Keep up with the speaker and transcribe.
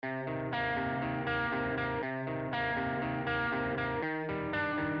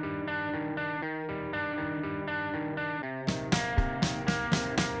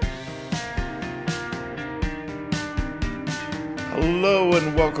Hello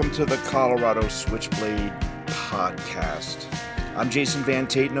and welcome to the Colorado Switchblade Podcast. I'm Jason Van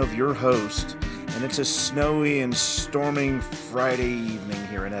Tatenhove, your host, and it's a snowy and storming Friday evening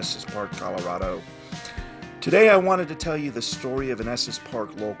here in Estes Park, Colorado. Today I wanted to tell you the story of an Estes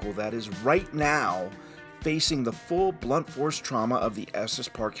Park local that is right now facing the full blunt force trauma of the Estes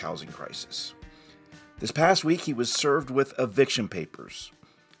Park housing crisis. This past week he was served with eviction papers,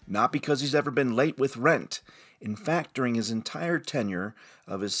 not because he's ever been late with rent. In fact, during his entire tenure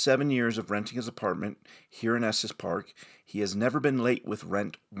of his 7 years of renting his apartment here in Estes Park, he has never been late with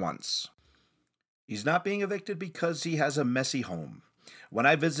rent once. He's not being evicted because he has a messy home. When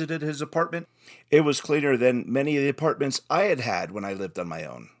I visited his apartment, it was cleaner than many of the apartments I had had when I lived on my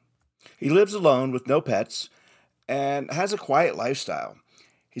own. He lives alone with no pets and has a quiet lifestyle.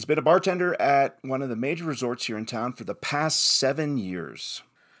 He's been a bartender at one of the major resorts here in town for the past 7 years.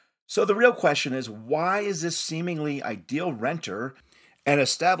 So the real question is, why is this seemingly ideal renter and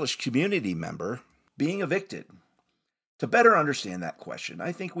established community member being evicted? To better understand that question,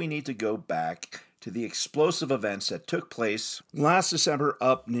 I think we need to go back to the explosive events that took place last December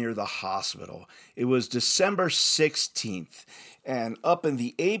up near the hospital. It was December 16th, and up in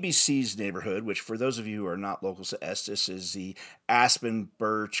the ABC's neighborhood, which for those of you who are not locals to Estes is the Aspen,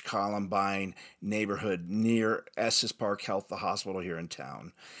 Birch, Columbine neighborhood near Estes Park Health, the hospital here in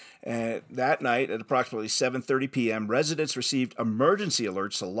town. And that night at approximately 7:30 p.m., residents received emergency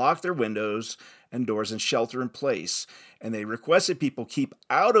alerts to lock their windows and doors and shelter in place, and they requested people keep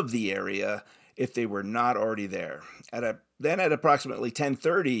out of the area if they were not already there. Then at approximately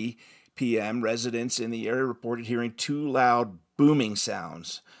 10:30 p.m., residents in the area reported hearing two loud booming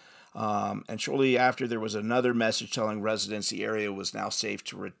sounds. And shortly after, there was another message telling residents the area was now safe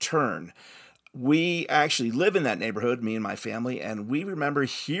to return. We actually live in that neighborhood, me and my family, and we remember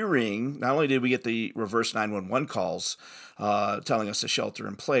hearing, not only did we get the reverse 911 calls telling us to shelter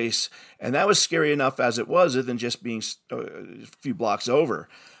in place, and that was scary enough as it was, other than just being a few blocks over.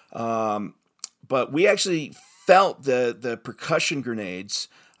 But we actually felt the percussion grenades,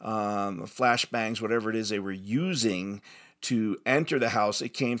 flashbangs, whatever it is they were using to enter the house. It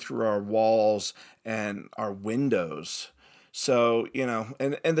came through our walls and our windows. So,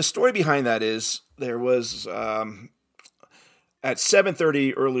 and the story behind that is there was, at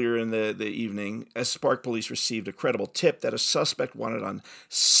 7:30 earlier in the evening, Estes Park police received a credible tip that a suspect wanted on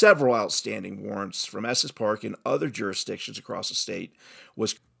several outstanding warrants from Estes Park and other jurisdictions across the state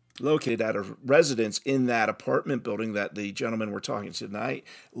was located at a residence in that apartment building that the gentleman we're talking to tonight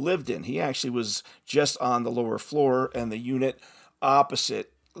lived in. He actually was just on the lower floor and the unit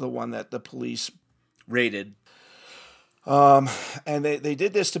opposite the one that the police raided. And they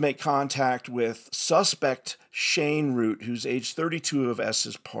did this to make contact with suspect Shane Root, who's age 32 of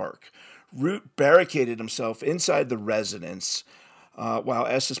Estes Park. Root barricaded himself inside the residence while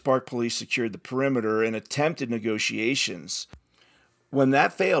Estes Park police secured the perimeter and attempted negotiations. When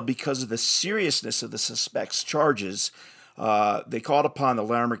that failed because of the seriousness of the suspect's charges, they called upon the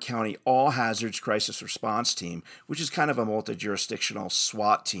Larimer County All Hazards Crisis Response Team, which is kind of a multi-jurisdictional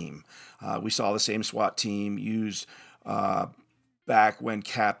SWAT team. We saw the same SWAT team used back when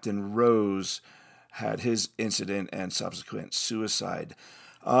Captain Rose had his incident and subsequent suicide.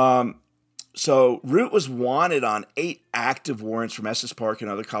 So Root was wanted on 8 active warrants from Estes Park and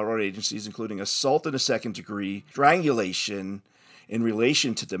other Colorado agencies, including assault in the second degree, strangulation in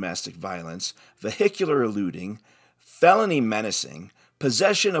relation to domestic violence, vehicular eluding, felony menacing,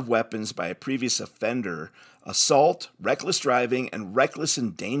 possession of weapons by a previous offender, assault, reckless driving, and reckless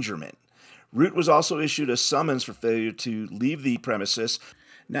endangerment. Root was also issued a summons for failure to leave the premises.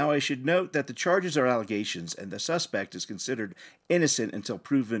 Now, I should note that the charges are allegations, and the suspect is considered innocent until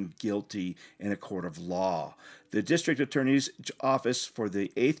proven guilty in a court of law. The District Attorney's Office for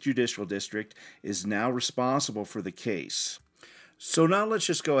the 8th Judicial District is now responsible for the case. So now let's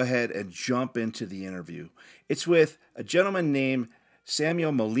just go ahead and jump into the interview. It's with a gentleman named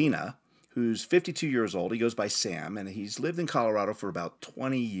Samuel Molina, who's 52 years old. He goes by Sam, and he's lived in Colorado for about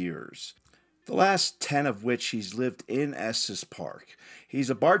 20 years. The last 10 of which he's lived in Estes Park. He's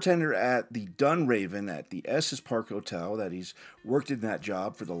a bartender at the Dunraven at the Estes Park Hotel that he's worked in that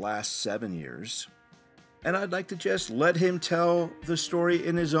job for the last 7 years. And I'd like to just let him tell the story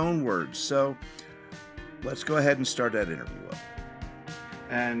in his own words. So let's go ahead and start that interview up.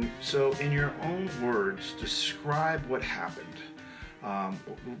 And so in your own words, describe what happened.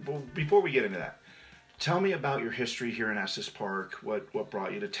 Before we get into that, tell me about your history here in Estes Park, what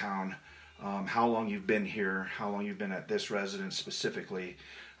brought you to town, how long you've been here, how long you've been at this residence specifically,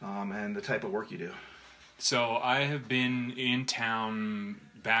 and the type of work you do. So I have been in town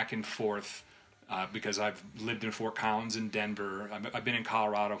back and forth because I've lived in Fort Collins and Denver. I've been in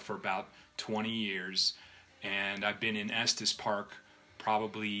Colorado for about 20 years, and I've been in Estes Park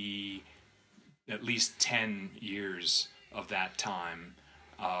probably at least 10 years of that time.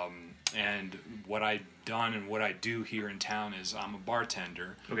 And what I've done and what I do here in town is I'm a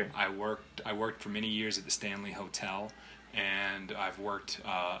bartender. Okay. I worked for many years at the Stanley Hotel, and I've worked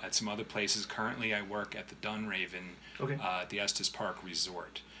at some other places. Currently, I work at the Dunraven at the Estes Park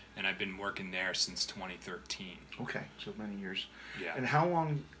Resort, and I've been working there since 2013. Okay, so many years. Yeah. And how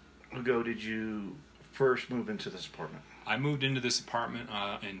long ago did you first move into this apartment? I moved into this apartment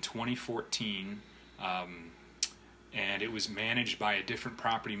in 2014. And it was managed by a different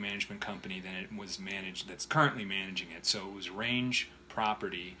property management company than it was managed that's currently managing it. So it was Range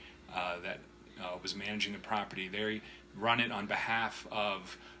Property that was managing the property. They run it on behalf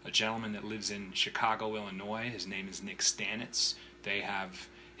of a gentleman that lives in Chicago, Illinois. His name is Nick Stanitz. They have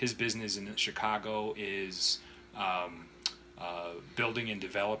his business in Chicago is building and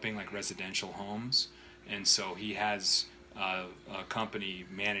developing like residential homes, and so he has a company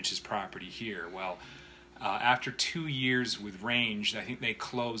manage his property here. Well, after 2 years with Range, I think they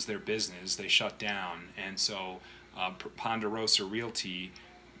closed their business. They shut down. And so Ponderosa Realty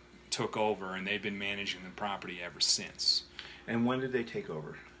took over, and they've been managing the property ever since. And when did they take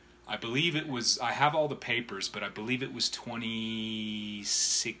over? I believe it was, I have all the papers, but I believe it was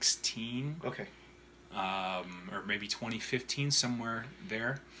 2016. Okay. Or maybe 2015, somewhere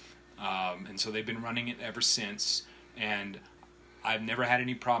there. And so they've been running it ever since. And I've never had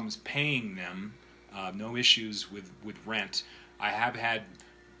any problems paying them. No issues with rent. I have had,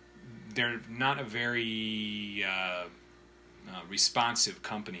 they're not a very responsive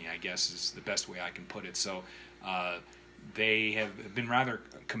company, I guess is the best way I can put it. So they have been rather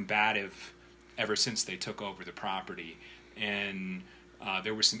combative ever since they took over the property. And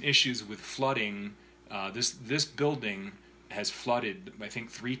there were some issues with flooding. This building has flooded, I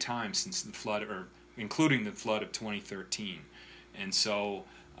think, 3 times since the flood, or including the flood of 2013. And so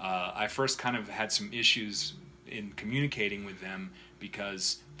I first kind of had some issues in communicating with them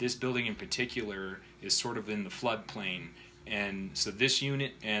because this building in particular is sort of in the floodplain. And so this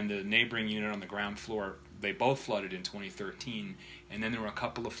unit and the neighboring unit on the ground floor, they both flooded in 2013. And then there were a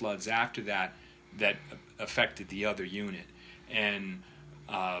couple of floods after that that affected the other unit. And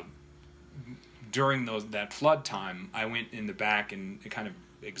during that flood time, I went in the back and kind of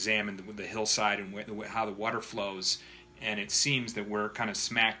examined the hillside and how the water flows. And it seems that we're kind of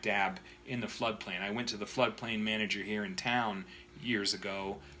smack dab in the floodplain. I went to the floodplain manager here in town years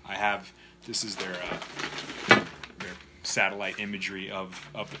ago. This is their satellite imagery of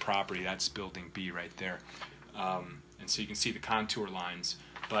the property. That's building B right there. And so you can see the contour lines.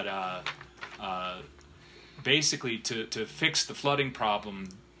 But basically to fix the flooding problem,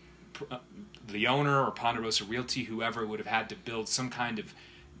 the owner or Ponderosa Realty, whoever, would have had to build some kind of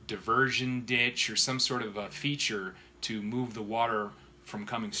diversion ditch or some sort of a feature to move the water from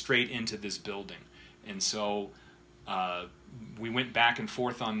coming straight into this building. And so we went back and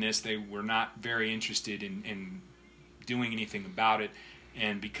forth on this. They were not very interested in doing anything about it.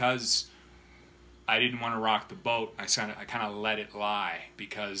 And because I didn't want to rock the boat, I kind of let it lie,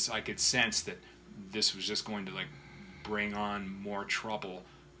 because I could sense that this was just going to bring on more trouble.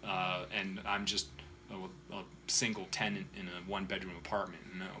 And I'm just a single tenant in a 1-bedroom apartment,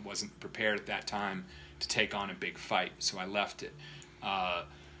 and I wasn't prepared at that time to take on a big fight, so I left it.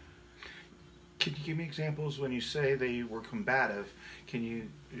 Can you give me examples when you say they were combative? Can you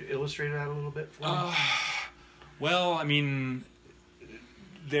illustrate that a little bit for me? Well, I mean,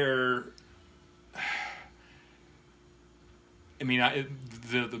 the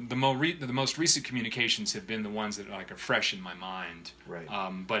most recent communications have been the ones that are fresh in my mind. Right.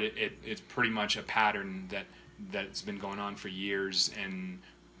 But it's pretty much a pattern that's been going on for years, and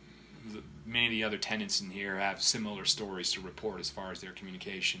many of the other tenants in here have similar stories to report as far as their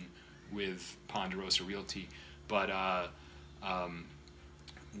communication with Ponderosa Realty. But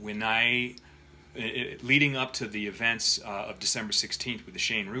leading up to the events of December 16th with the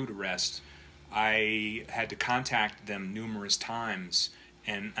Shane Root arrest, I had to contact them numerous times,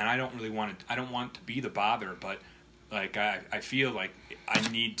 and I don't want to be the bother, but I feel like I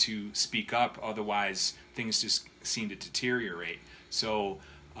need to speak up, otherwise things just seem to deteriorate. So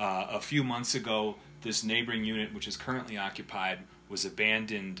a few months ago, this neighboring unit, which is currently occupied, was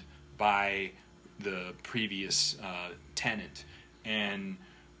abandoned by the previous tenant. And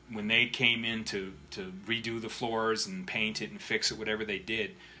when they came in to redo the floors and paint it and fix it, whatever they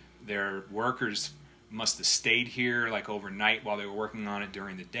did, their workers must have stayed here overnight while they were working on it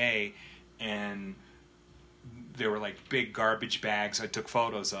during the day, and there were like big garbage bags I took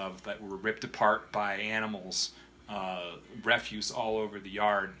photos of that were ripped apart by animals, refuse all over the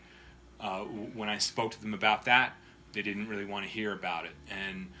yard. When I spoke to them about that, they didn't really want to hear about it.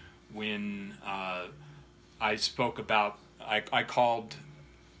 And when I spoke about, I called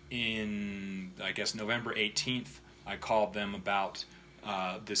in, I guess, November 18th, I called them about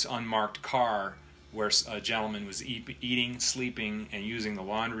this unmarked car where a gentleman was eating, sleeping, and using the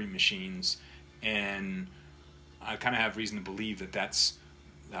laundry machines, and I kind of have reason to believe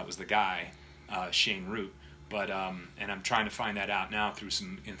that was the guy, Shane Root. But and I'm trying to find that out now through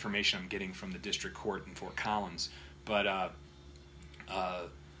some information I'm getting from the district court in Fort Collins. But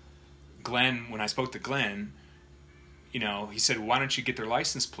Glenn, when I spoke to Glenn, he said, "Why don't you get their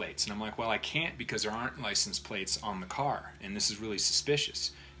license plates?" And I'm like, "Well, I can't because there aren't license plates on the car, and this is really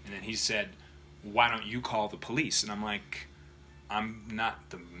suspicious." And then he said, "Why don't you call the police?" And I'm like, "I'm not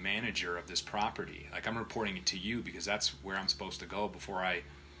the manager of this property. Like, I'm reporting it to you because that's where I'm supposed to go before I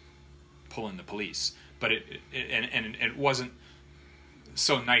pull in the police." But it wasn't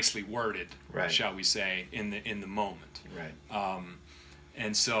so nicely worded, right, shall we say, in the moment. Right.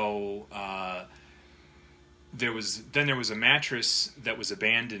 And so there was a mattress that was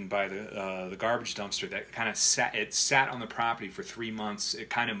abandoned by the garbage dumpster that kind of sat on the property for 3 months. It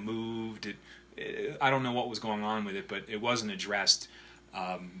kind of moved. I don't know what was going on with it, but it wasn't addressed.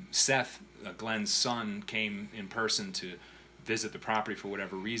 Seth, Glenn's son, came in person to visit the property for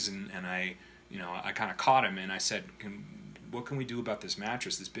whatever reason, and I kind of caught him, and I said, what can we do about this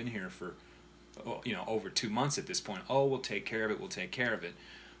mattress that's been here for, over 2 months at this point? "Oh, we'll take care of it.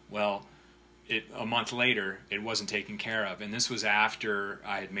 Well, a month later, it wasn't taken care of, and this was after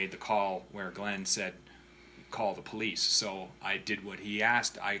I had made the call where Glenn said, "Call the police." So I did what he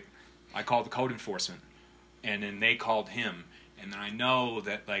asked. I called the code enforcement, and then they called him, and then I know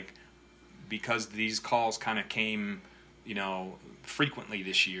that, like, because these calls kind of came, frequently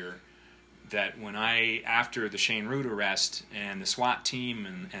this year, that when after the Shane Root arrest and the SWAT team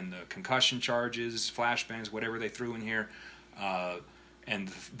and the concussion charges, flashbangs, whatever they threw in here, and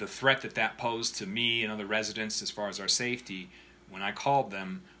the threat that posed to me and other residents as far as our safety, when I called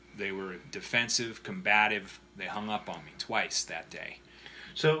them, they were defensive, combative. They hung up on me twice that day.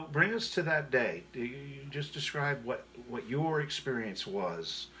 So bring us to that day. You just describe what your experience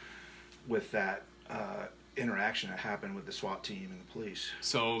was with that interaction that happened with the SWAT team and the police.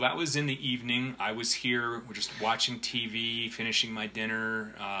 So that was in the evening. I was here, we're just watching TV, finishing my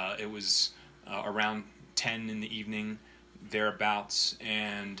dinner. It was around 10 in the evening, thereabouts,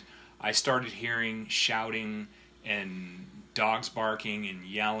 and I started hearing shouting and dogs barking and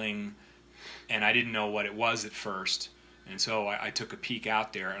yelling, and I didn't know what it was at first. And so I took a peek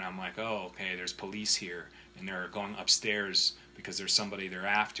out there, and I'm like, "Oh, okay, there's police here, and they're going upstairs because there's somebody they're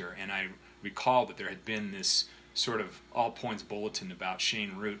after." And I recalled that there had been this sort of all-points bulletin about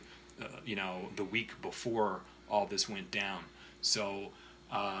Shane Root, the week before all this went down. So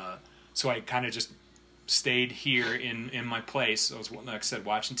I kind of just stayed here in my place. I was, like I said,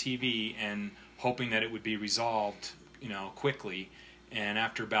 watching TV and hoping that it would be resolved, quickly. And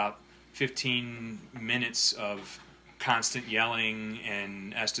after about 15 minutes of constant yelling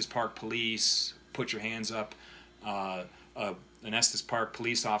and Estes Park police, "Put your hands up," an Estes Park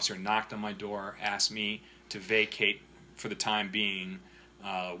police officer knocked on my door, asked me to vacate for the time being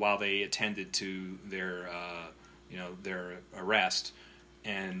while they attended to their arrest.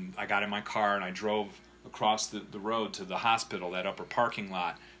 And I got in my car and I drove across the road to the hospital, that upper parking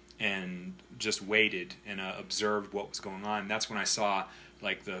lot, and just waited and observed what was going on. And that's when I saw,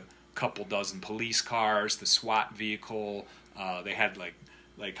 like, the couple dozen police cars, the SWAT vehicle. They had like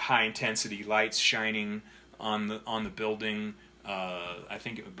high intensity lights shining on the building. I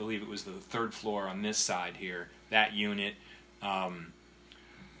believe it was the third floor on this side here, that unit. And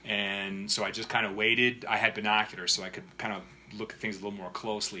so I just kind of waited. I had binoculars, so I could kind of look at things a little more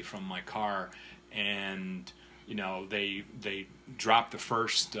closely from my car. And they dropped the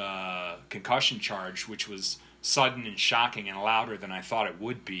first concussion charge, which was sudden and shocking and louder than I thought it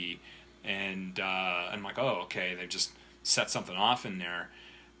would be. And I'm like, "Oh, okay, they've just set something off in there."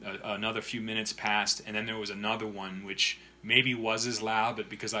 Another few minutes passed, and then there was another one, which maybe was as loud, but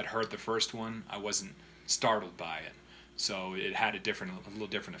because I'd heard the first one, I wasn't startled by it. So it had a little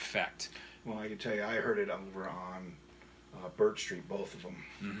different effect. Well, I can tell you, I heard it over on Birch Street, both of them.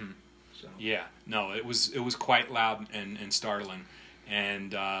 Mm-hmm. So. Yeah, no, it was quite loud and startling.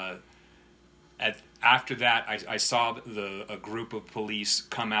 And after that, I saw a group of police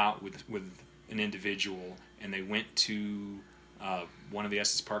come out with an individual, and they went to one of the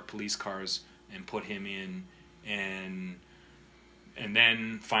Estes Park police cars and put him in, and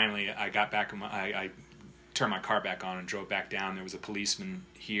then finally I got back. I turned my car back on and drove back down. There was a policeman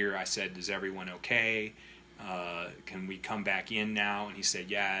here. I said, "Is everyone okay? Can we come back in now?" And he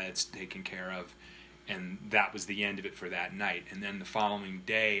said, "Yeah, it's taken care of." And that was the end of it for that night. And then the following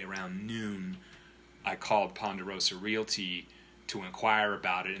day around noon, I called Ponderosa Realty to inquire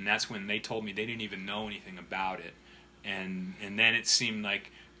about it, and that's when they told me they didn't even know anything about it. And then it seemed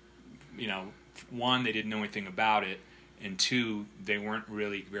like, one, they didn't know anything about it, and two, they weren't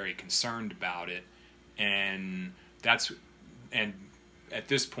really very concerned about it. And at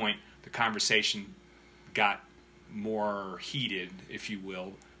this point, the conversation got more heated, if you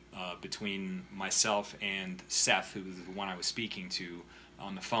will, between myself and Seth, who was the one I was speaking to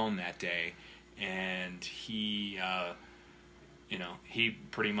on the phone that day. And he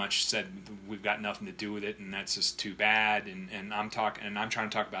pretty much said, "We've got nothing to do with it, and that's just too bad." And I'm trying to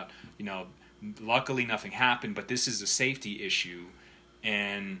talk about, luckily nothing happened, but this is a safety issue,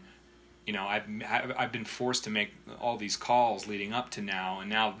 and I've been forced to make all these calls leading up to now, and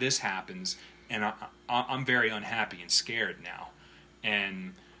now this happens, and I'm very unhappy and scared now.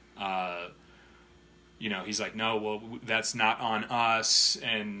 And he's like, "No, well, that's not on us,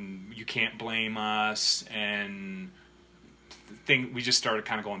 and you can't blame us." And we just started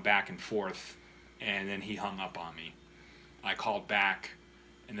kind of going back and forth, and then he hung up on me. I called back,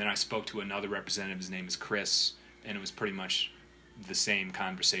 and then I spoke to another representative. His name is Chris, and it was pretty much the same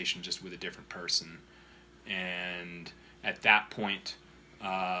conversation, just with a different person. And at that point,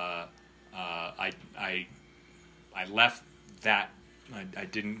 I left that. I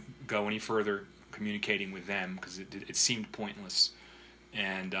didn't go any further communicating with them because it seemed pointless.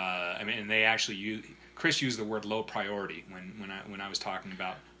 And and they actually Chris used the word low priority when I was talking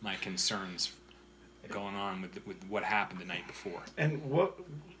about my concerns going on with what happened the night before. And what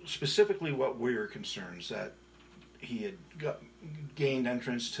were your concerns? That he had gained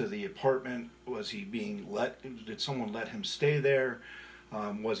entrance to the apartment? Was he being did someone let him stay there?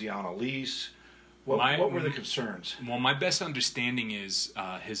 Was he on a lease? What were the concerns? Well, my best understanding is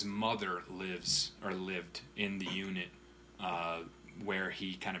his mother lived in the unit where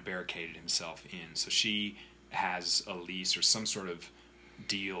he kind of barricaded himself in. So she has a lease or some sort of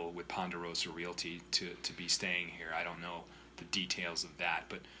deal with Ponderosa Realty to be staying here. I don't know the details of that,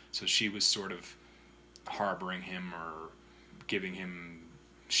 but so she was sort of harboring him or giving him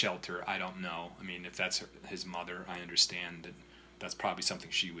shelter. I don't know. I mean, if that's his mother, I understand that that's probably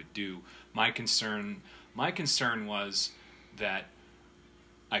something she would do. My concern was that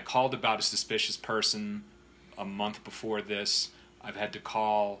I called about a suspicious person a month before this. I've had to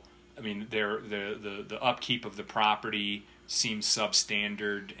call. I mean, the upkeep of the property seems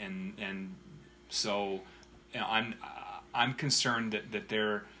substandard, and so I'm concerned that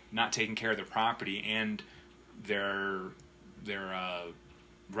they're not taking care of the property, and they're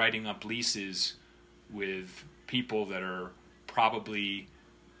writing up leases with people that are probably,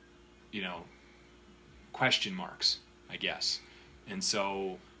 question marks, I guess. And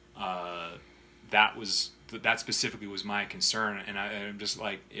so that specifically was my concern. And I'm just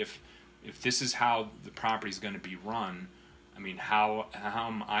like, if this is how the property is going to be run, I mean, how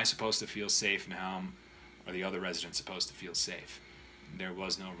am I supposed to feel safe, and how are the other residents supposed to feel safe? There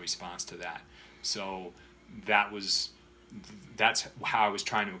was no response to that. So that's how I was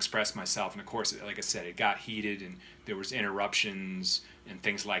trying to express myself. And of course, like I said, it got heated, and there was interruptions and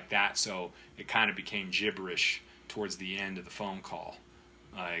things like that. So it kind of became gibberish towards the end of the phone call,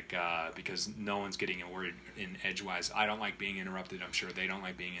 because no one's getting a word in edgewise. I don't like being interrupted. I'm sure they don't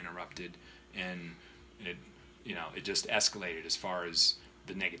like being interrupted, and it just escalated as far as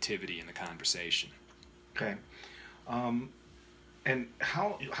the negativity in the conversation. Okay. And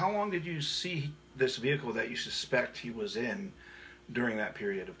how long did you see this vehicle that you suspect he was in during that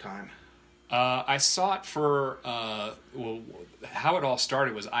period of time? I saw it for, how it all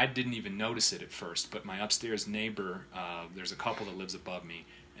started was I didn't even notice it at first, but my upstairs neighbor, there's a couple that lives above me,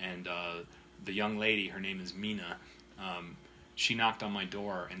 and the young lady, her name is Mina, she knocked on my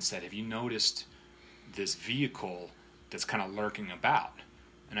door and said, "Have you noticed this vehicle that's kind of lurking about?"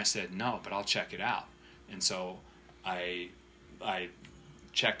 And I said, "No, but I'll check it out." And so I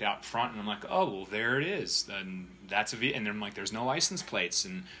checked out front, and I'm like, "Oh, well, there it is." And that's a vehicle. And I'm like, "There's no license plates."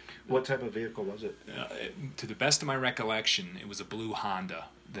 And what type of vehicle was it? To the best of my recollection, it was a blue Honda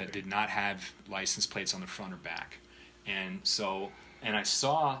that did not have license plates on the front or back. And I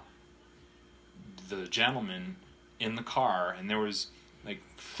saw the gentleman in the car, and there was like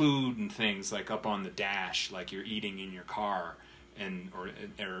food and things like up on the dash, like you're eating in your car,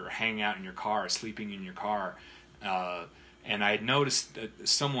 or hanging out in your car, sleeping in your car. And I had noticed that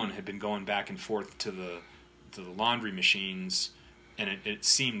someone had been going back and forth to the laundry machines, and it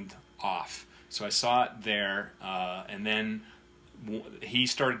seemed off. So I saw it there, and then he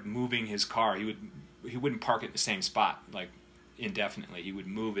started moving his car. He wouldn't park it in the same spot like indefinitely. He would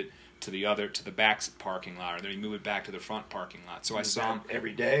move it to the back parking lot, or then he'd move it back to the front parking lot. So I saw him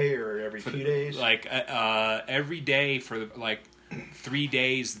every day or every few days. Like every day for like 3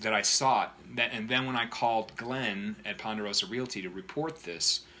 days that I saw it. And then when I called Glenn at Ponderosa Realty to report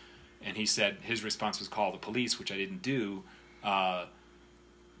this, and he said his response was call the police, which I didn't do.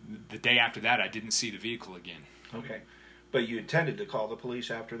 The day after that, I didn't see the vehicle again. Okay. But you intended to call the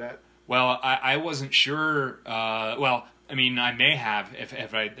police after that? Well, I wasn't sure. Well, I mean, I may have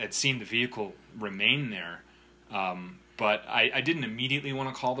if I had seen the vehicle remain there. But I didn't immediately want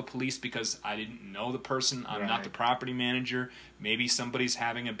to call the police because I didn't know the person. I'm not the property manager. Maybe somebody's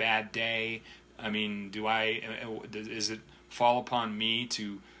having a bad day. I mean, is it fall upon me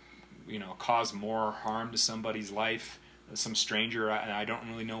to, cause more harm to somebody's life, some stranger? I don't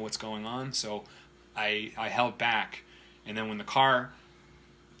really know what's going on. So I held back. And then when the car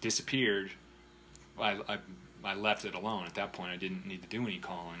disappeared, I left it alone. At that point, I didn't need to do any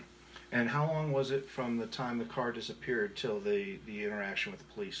calling. And how long was it from the time the car disappeared till the interaction with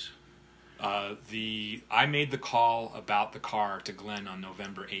the police? I made the call about the car to Glenn on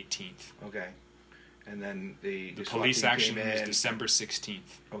November 18th. Okay. And then the police action was December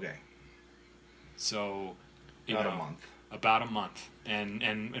 16th. Okay. So, about a month. About a month.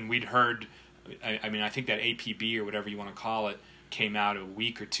 And we'd heard, I mean, I think that APB or whatever you want to call it came out a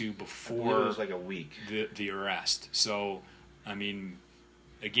week or two before it was like a week. The arrest. So, I mean,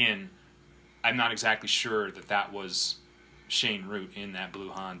 again, I'm not exactly sure that was Shane Root in that blue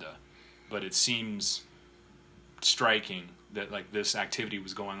Honda, but it seems striking that like this activity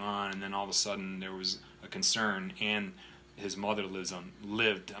was going on, and then all of a sudden there was a concern, and his mother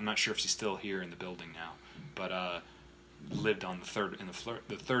lived. I'm not sure if she's still here in the building now, but lived on the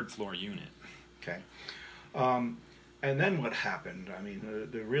third floor unit. Okay. And then what happened? I mean,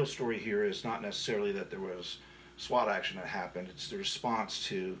 the real story here is not necessarily that there was SWAT action that happened. It's the response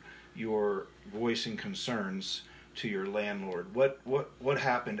to your voicing concerns to your landlord. What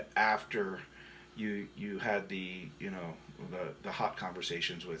happened after you had the hot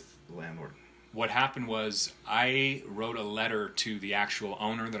conversations with the landlord? What happened was I wrote a letter to the actual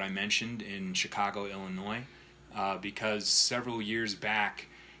owner that I mentioned in Chicago, Illinois, because several years back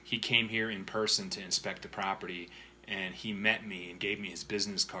he came here in person to inspect the property, and he met me and gave me his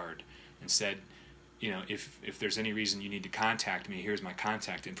business card and said, if there's any reason you need to contact me, here's my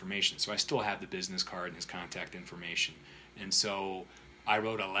contact information. So I still have the business card and his contact information. And so I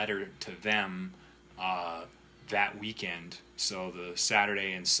wrote a letter to them that weekend. So the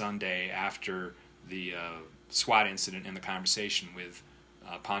Saturday and Sunday after the SWAT incident and the conversation with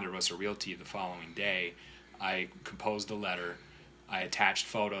Ponderosa Realty the following day, I composed a letter. I attached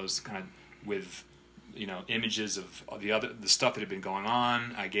photos kind of with images of the stuff that had been going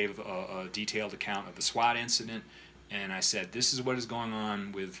on. I gave a detailed account of the SWAT incident, and I said, this is what is going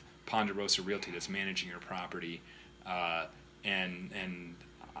on with Ponderosa Realty that's managing your property, and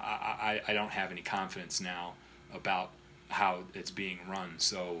I don't have any confidence now about how it's being run,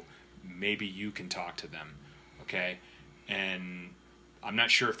 so maybe you can talk to them, okay? And I'm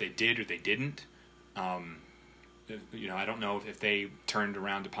not sure if they did or they didn't. I don't know if they turned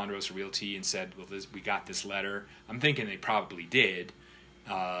around to Ponderosa Realty and said, well, we got this letter. I'm thinking they probably did,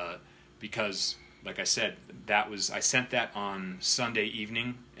 because, like I said, I sent that on Sunday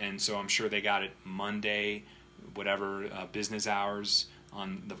evening, and so I'm sure they got it Monday, whatever, business hours,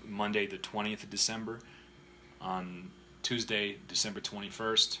 on the Monday the 20th of December. On Tuesday, December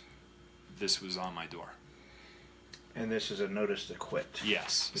 21st, this was on my door. And this is a notice to quit.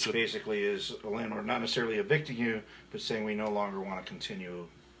 Yes. Which basically is a landlord not necessarily evicting you, but saying we no longer want to continue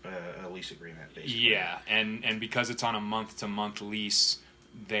a lease agreement, basically. Yeah, and because it's on a month-to-month lease,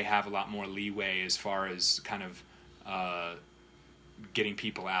 they have a lot more leeway as far as kind of getting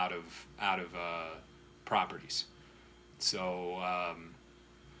people out of properties. So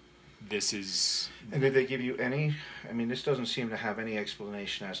this is... And did they give you any... I mean, this doesn't seem to have any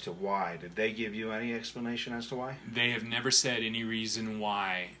explanation as to why. Did they give you any explanation as to why? They have never said any reason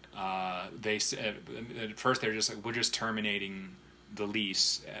why. They said... At first, they're just like, we're just terminating the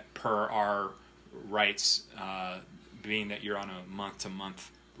lease per our rights, being that you're on a month-to-month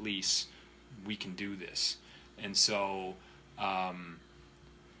lease, we can do this. And so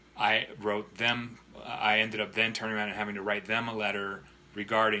I wrote them... I ended up then turning around and having to write them a letter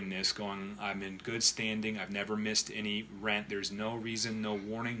regarding this, going, I'm in good standing, I've never missed any rent, there's no reason, no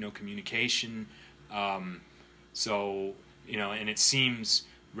warning, no communication, so, and it seems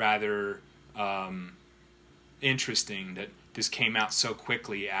rather interesting that this came out so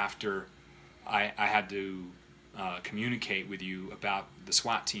quickly after I had to communicate with you about the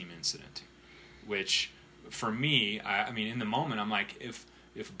SWAT team incident, which for me, I mean, in the moment, I'm like,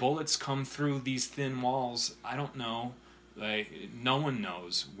 if bullets come through these thin walls, I don't know. Like, no one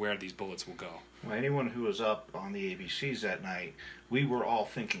knows where these bullets will go. Well, anyone who was up on the ABCs that night, we were all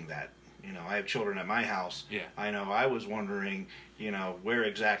thinking that. You know, I have children at my house. Yeah. I know I was wondering, you know, where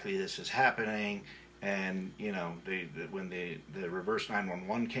exactly this is happening. And, you know, when the reverse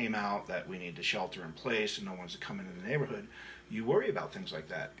 911 came out that we need to shelter in place and no one's coming in the neighborhood, you worry about things like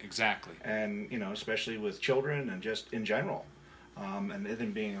that. Exactly. And, you know, especially with children and just in general. And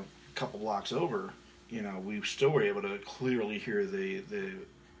then being a couple blocks over, you know, we still were able to clearly hear the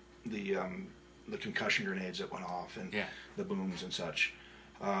concussion grenades that went off and the booms and such.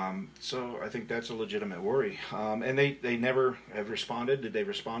 So I think that's a legitimate worry. And they never have responded. Did they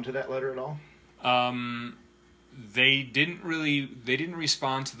respond to that letter at all? They didn't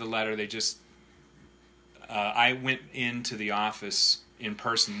respond to the letter. They just, I went into the office in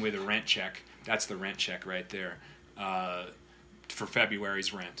person with a rent check. That's the rent check right there, for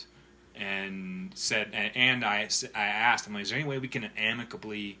February's rent. And said, and I asked him, is there any way we can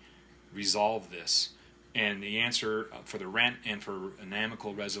amicably resolve this? And the answer for the rent and for an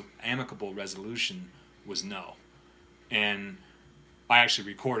amicable resolution was no. And I actually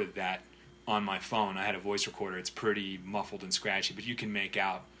recorded that on my phone. I had a voice recorder. It's pretty muffled and scratchy, but you can make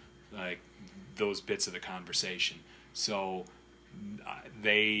out like those bits of the conversation. So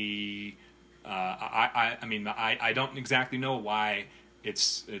they, I mean, I don't exactly know why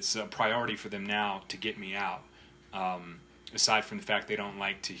it's a priority for them now to get me out. Aside from the fact they don't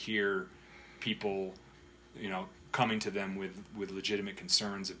like to hear people, you know, coming to them with legitimate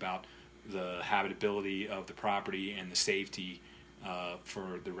concerns about the habitability of the property and the safety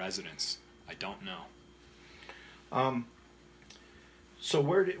for the residents. I don't know. So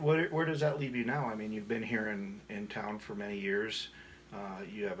where does that leave you now? I mean, you've been here in town for many years.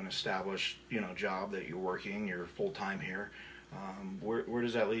 You have an established, you know, job that you're working. You're full time here. Where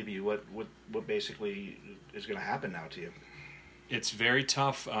does that leave you? What basically is going to happen now to you? It's very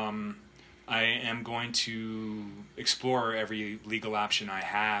tough. I am going to explore every legal option I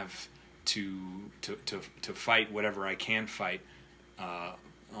have to fight whatever I can fight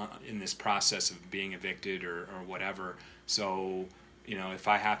in this process of being evicted or whatever. So, you know, if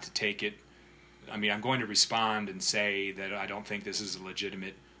I have to take it, I mean, I'm going to respond and say that I don't think this is a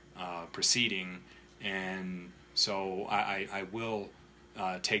legitimate proceeding, and so I will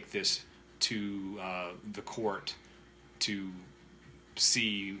take this to the court to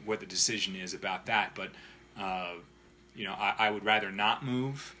see what the decision is about that. But, you know, I would rather not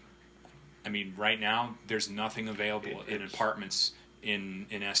move. I mean, right now, there's nothing available in apartments in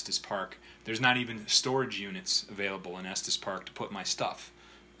Estes Park. There's not even storage units available in Estes Park to put my stuff.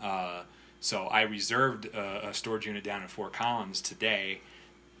 So I reserved a storage unit down in Fort Collins today,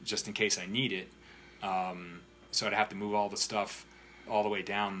 just in case I need it. So I'd have to move all the stuff all the way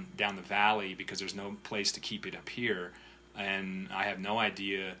down the valley because there's no place to keep it up here. And I have no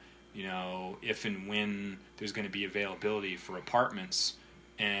idea, you know, if and when there's going to be availability for apartments.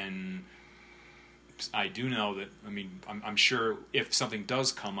 And I do know that, I mean, I'm sure if something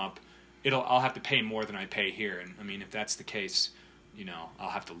does come up, I'll have to pay more than I pay here. And I mean, if that's the case, you know, I'll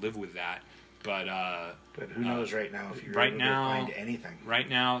have to live with that. But who knows right now if you're right able now, to find anything. Right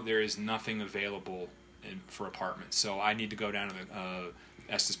now, there is nothing available for apartments. So I need to go down to the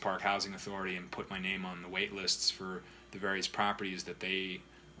Estes Park Housing Authority and put my name on the wait lists for the various properties that they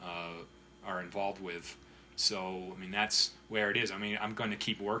are involved with. So, I mean, that's where it is. I mean, I'm going to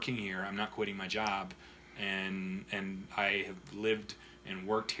keep working here. I'm not quitting my job. And I have lived and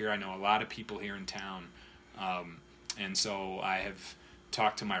worked here. I know a lot of people here in town. And so I have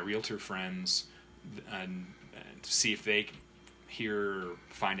talked to my realtor friends and to see if they hear or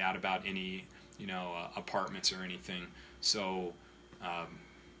find out about any, you know, apartments or anything. So,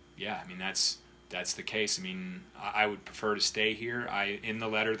 yeah, I mean, that's the case. I mean, I would prefer to stay here. In the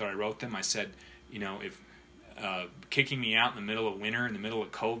letter that I wrote them, I said, you know, if kicking me out in the middle of winter, in the middle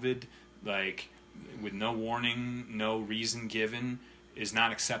of COVID, like with no warning, no reason given, is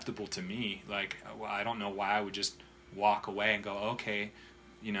not acceptable to me. Like, I don't know why I would just walk away and go, okay,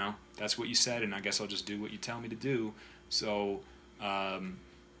 you know, that's what you said, and I guess I'll just do what you tell me to do. So,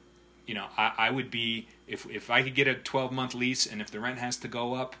 you know, I would be, if I could get a 12-month lease and if the rent has to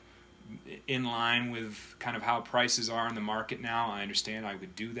go up in line with kind of how prices are in the market now, I understand I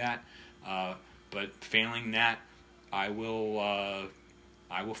would do that. But failing that, I will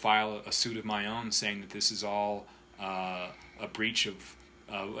file a suit of my own saying that this is all a breach of,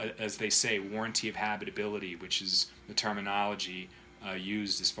 as they say, warranty of habitability, which is the terminology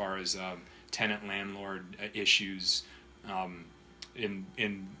used as far as tenant-landlord issues in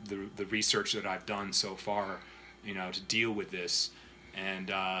the research that I've done so far, to deal with this.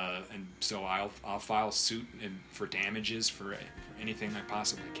 And so I'll file suit for damages for anything I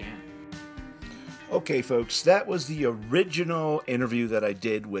possibly can. Okay, folks, that was the original interview that I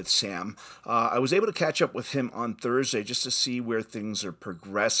did with Sam. I was able to catch up with him on Thursday just to see where things are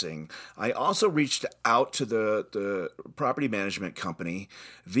progressing. I also reached out to the property management company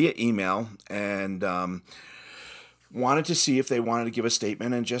via email and wanted to see if they wanted to give a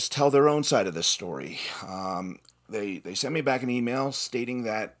statement and just tell their own side of the story. They sent me back an email stating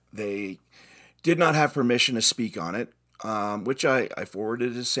that they did not have permission to speak on it, which I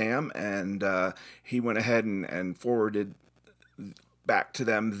forwarded to Sam, and he went ahead and forwarded back to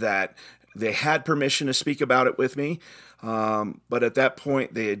them that they had permission to speak about it with me, but at that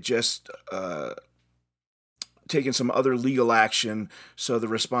point they had just taken some other legal action. So the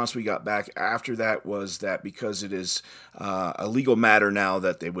response we got back after that was that because it is a legal matter now,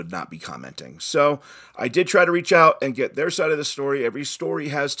 that they would not be commenting. So I did try to reach out and get their side of the story. Every story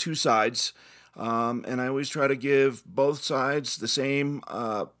has two sides, and I always try to give both sides the same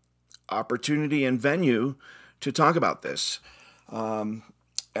opportunity and venue to talk about this.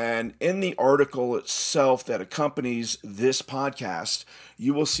 And in the article itself that accompanies this podcast,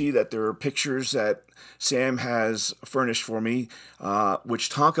 you will see that there are pictures that Sam has furnished for me, which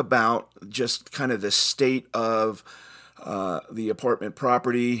talk about just kind of the state of the apartment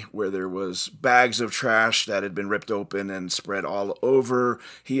property, where there was bags of trash that had been ripped open and spread all over.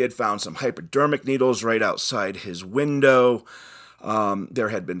 He had found some hypodermic needles right outside his window. There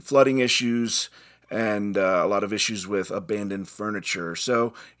had been flooding issues and a lot of issues with abandoned furniture.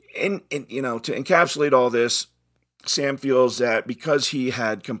 So, to encapsulate all this, Sam feels that because he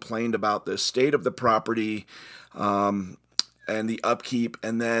had complained about the state of the property and the upkeep,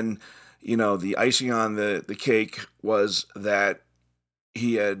 and then, the icing on the cake was that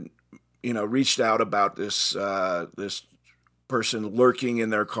he had, reached out about this person lurking in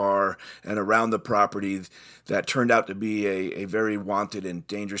their car and around the property that turned out to be a very wanted and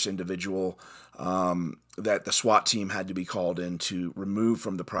dangerous individual that the SWAT team had to be called in to remove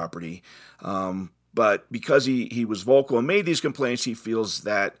from the property. But because he was vocal and made these complaints, he feels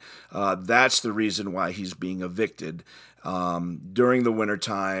that that's the reason why he's being evicted during the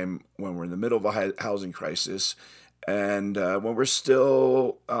wintertime, when we're in the middle of a housing crisis, and when we're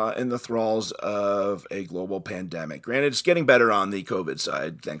still in the thralls of a global pandemic. Granted, it's getting better on the COVID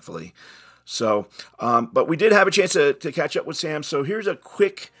side, thankfully. So, but we did have a chance to catch up with Sam. So here's a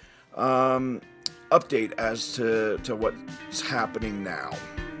quick update as to what's happening now.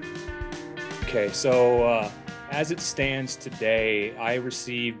 Okay, so as it stands today, I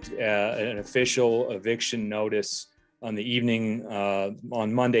received an official eviction notice on the evening,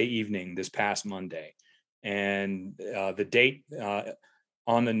 on Monday evening, this past Monday. And the date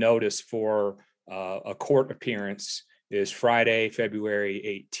on the notice for a court appearance is Friday,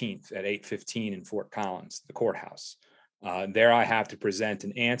 February 18th at 8:15 in Fort Collins, the courthouse. There I have to present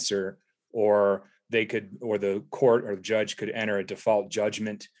an answer, or the court or the judge could enter a default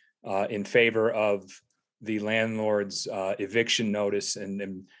judgment in favor of the landlord's eviction notice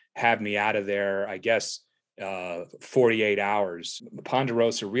and have me out of there, I guess, 48 hours.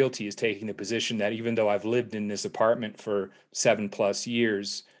 Ponderosa Realty is taking the position that even though I've lived in this apartment for 7+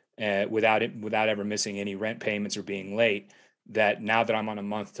 years without ever missing any rent payments or being late, that now that I'm on a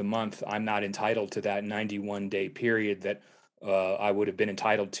month-to-month, I'm not entitled to that 91-day period that I would have been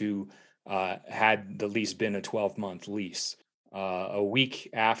entitled to had the lease been a 12-month lease. A week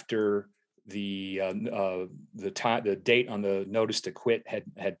after the date on the notice to quit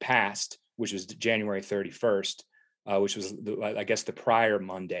had passed, which was January 31st, which was I guess the prior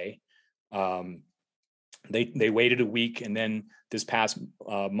Monday. They waited a week, and then this past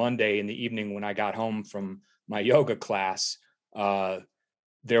Monday in the evening, when I got home from my yoga class,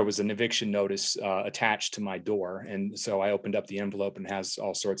 there was an eviction notice attached to my door. And so I opened up the envelope, and it has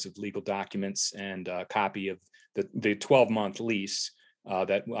all sorts of legal documents and a copy of the 12-month lease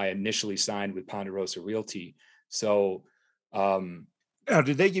that I initially signed with Ponderosa Realty. So now,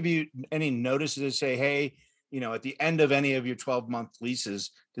 did they give you any notices to say, hey, at the end of any of your 12-month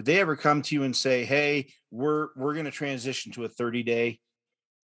leases, did they ever come to you and say, hey, we're going to transition to a 30-day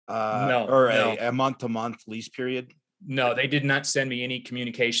or a month-to-month lease period? No, they did not send me any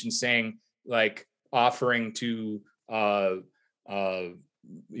communication saying, like, offering to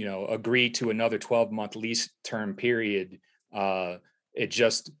agree to another 12-month lease term period. It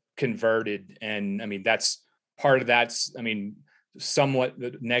just converted, and I mean that's somewhat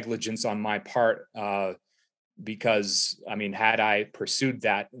negligence on my part, because I mean, had I pursued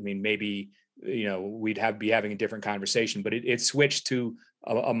that, maybe we'd be having a different conversation. But it switched to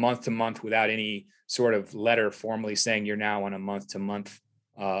a month to month without any sort of letter formally saying you're now on a month to month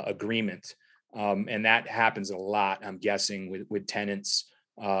agreement. And that happens a lot, I'm guessing, with tenants.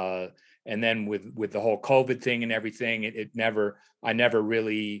 And then with the whole COVID thing and everything, I never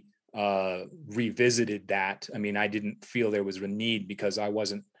really revisited that. I mean, I didn't feel there was a need because I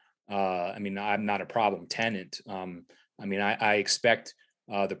wasn't, I'm not a problem tenant. I expect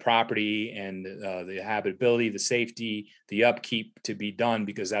the property and the habitability, the safety, the upkeep to be done,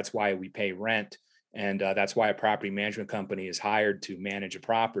 because that's why we pay rent. And that's why a property management company is hired to manage a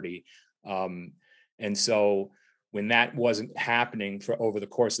property. And so when that wasn't happening for over the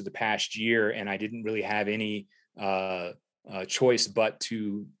course of the past year, and I didn't really have any choice but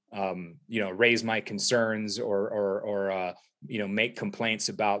to raise my concerns or make complaints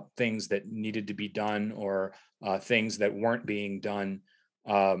about things that needed to be done, or things that weren't being done,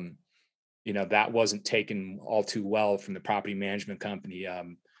 that wasn't taken all too well from the property management company.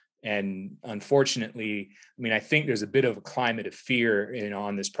 And unfortunately, I think there's a bit of a climate of fear,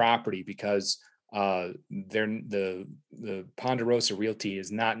 on this property, because the Ponderosa Realty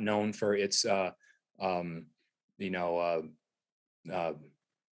is not known for its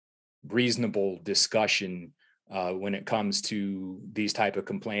reasonable discussion when it comes to these type of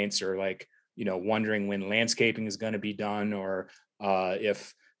complaints, or wondering when landscaping is going to be done, or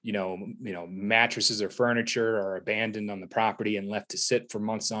if mattresses or furniture are abandoned on the property and left to sit for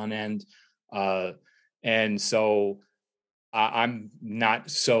months on end. And so I'm not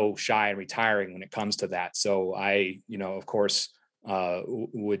so shy in retiring when it comes to that. So I, of course,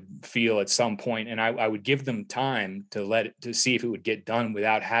 would feel at some point, and I would give them time to see if it would get done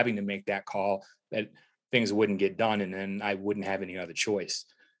without having to make that call, that things wouldn't get done, and then I wouldn't have any other choice.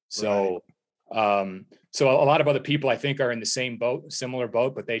 So, right. So a lot of other people, I think, are in the same boat, similar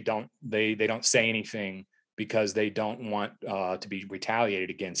boat, but they don't say anything because they don't want to be retaliated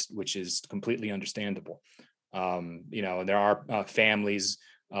against, which is completely understandable. There are families,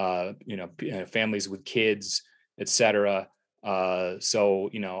 families with kids, etc. So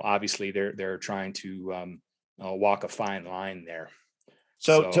obviously they're trying to walk a fine line there.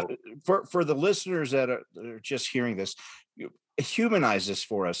 So for the listeners that are just hearing this, humanize this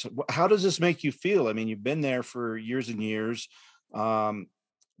for us. How does this make you feel? I mean, you've been there for years and years. Where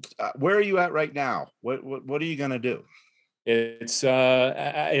are you at right now? What are you going to do? It's all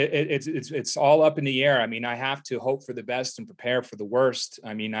up in the air. I mean, I have to hope for the best and prepare for the worst.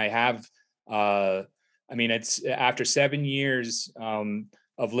 I mean, it's after 7 years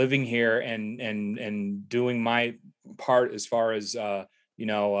of living here and doing my part as far as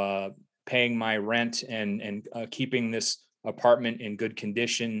paying my rent and keeping this apartment in good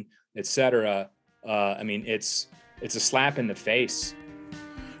condition, etc. It's a slap in the face.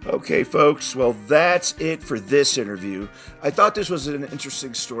 Okay, folks. Well, that's it for this interview. I thought this was an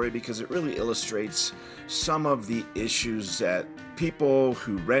interesting story because it really illustrates some of the issues that people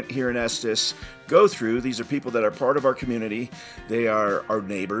who rent here in Estes go through. These are people that are part of our community. They are our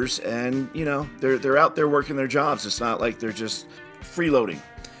neighbors, and they're out there working their jobs. It's not like they're just freeloading.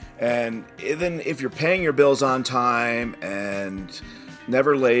 And even if you're paying your bills on time and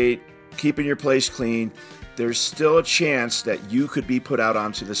never late, keeping your place clean, there's still a chance that you could be put out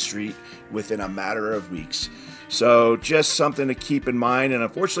onto the street within a matter of weeks. So just something to keep in mind. And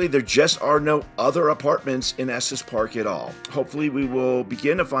unfortunately, there just are no other apartments in Estes Park at all. Hopefully, we will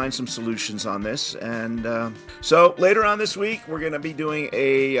begin to find some solutions on this. And so later on this week, we're going to be doing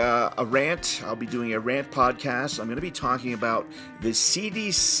a rant. I'll be doing a rant podcast. I'm going to be talking about the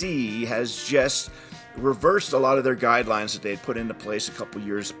CDC has just reversed a lot of their guidelines that they had put into place a couple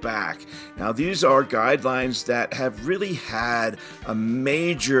years back. Now, these are guidelines that have really had a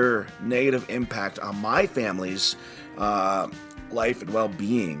major negative impact on my family's life and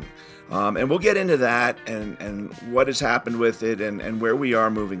well-being. And we'll get into that and what has happened with it and where we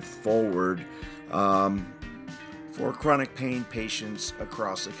are moving forward for chronic pain patients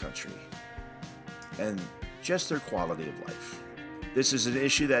across the country and just their quality of life. This is an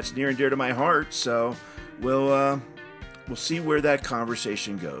issue that's near and dear to my heart, so we'll see where that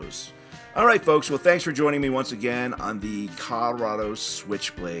conversation goes. All right, folks. Well, thanks for joining me once again on the Colorado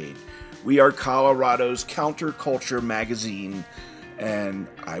Switchblade. We are Colorado's counterculture magazine, and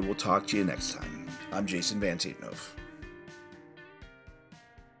I will talk to you next time. I'm Jason Van Tatenhove.